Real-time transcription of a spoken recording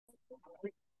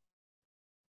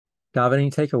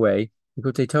Davening takeaway,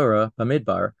 Likutei Torah,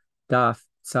 Bamidbar, Daf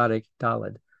Tzadik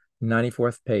Daled,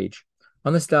 94th page.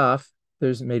 On this daf,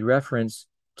 there's made reference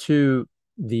to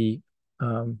the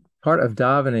part of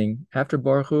davening after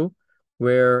Baruch Hu,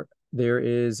 where there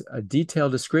is a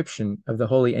detailed description of the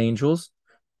holy angels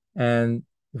and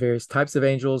various types of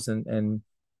angels, and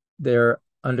they're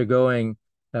undergoing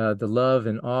the love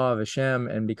and awe of Hashem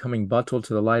and becoming batul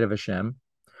to the light of Hashem.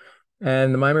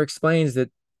 And the Mimer explains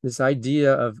that this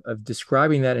idea of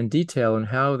describing that in detail and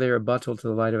how they are batul to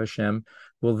the light of Hashem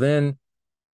will then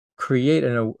create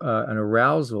an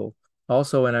arousal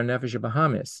also in our nefesh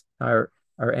bahamis, our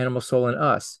animal soul in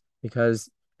us, because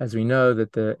as we know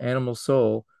that the animal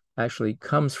soul actually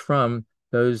comes from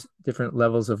those different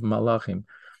levels of malachim,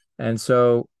 and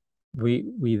so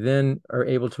we then are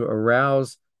able to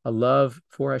arouse a love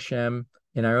for Hashem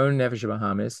in our own nefesh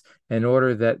bahamis, in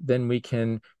order that then we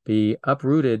can be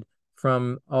uprooted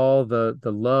from all the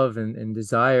love and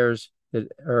desires that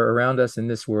are around us in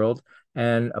this world,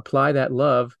 and apply that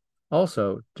love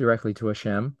also directly to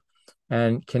Hashem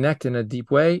and connect in a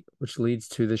deep way, which leads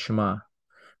to the Shema.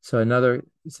 So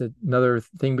it's another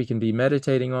thing we can be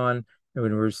meditating on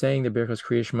when we're saying the Birchos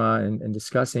Kriya Shema and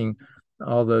discussing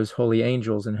all those holy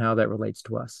angels and how that relates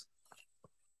to us.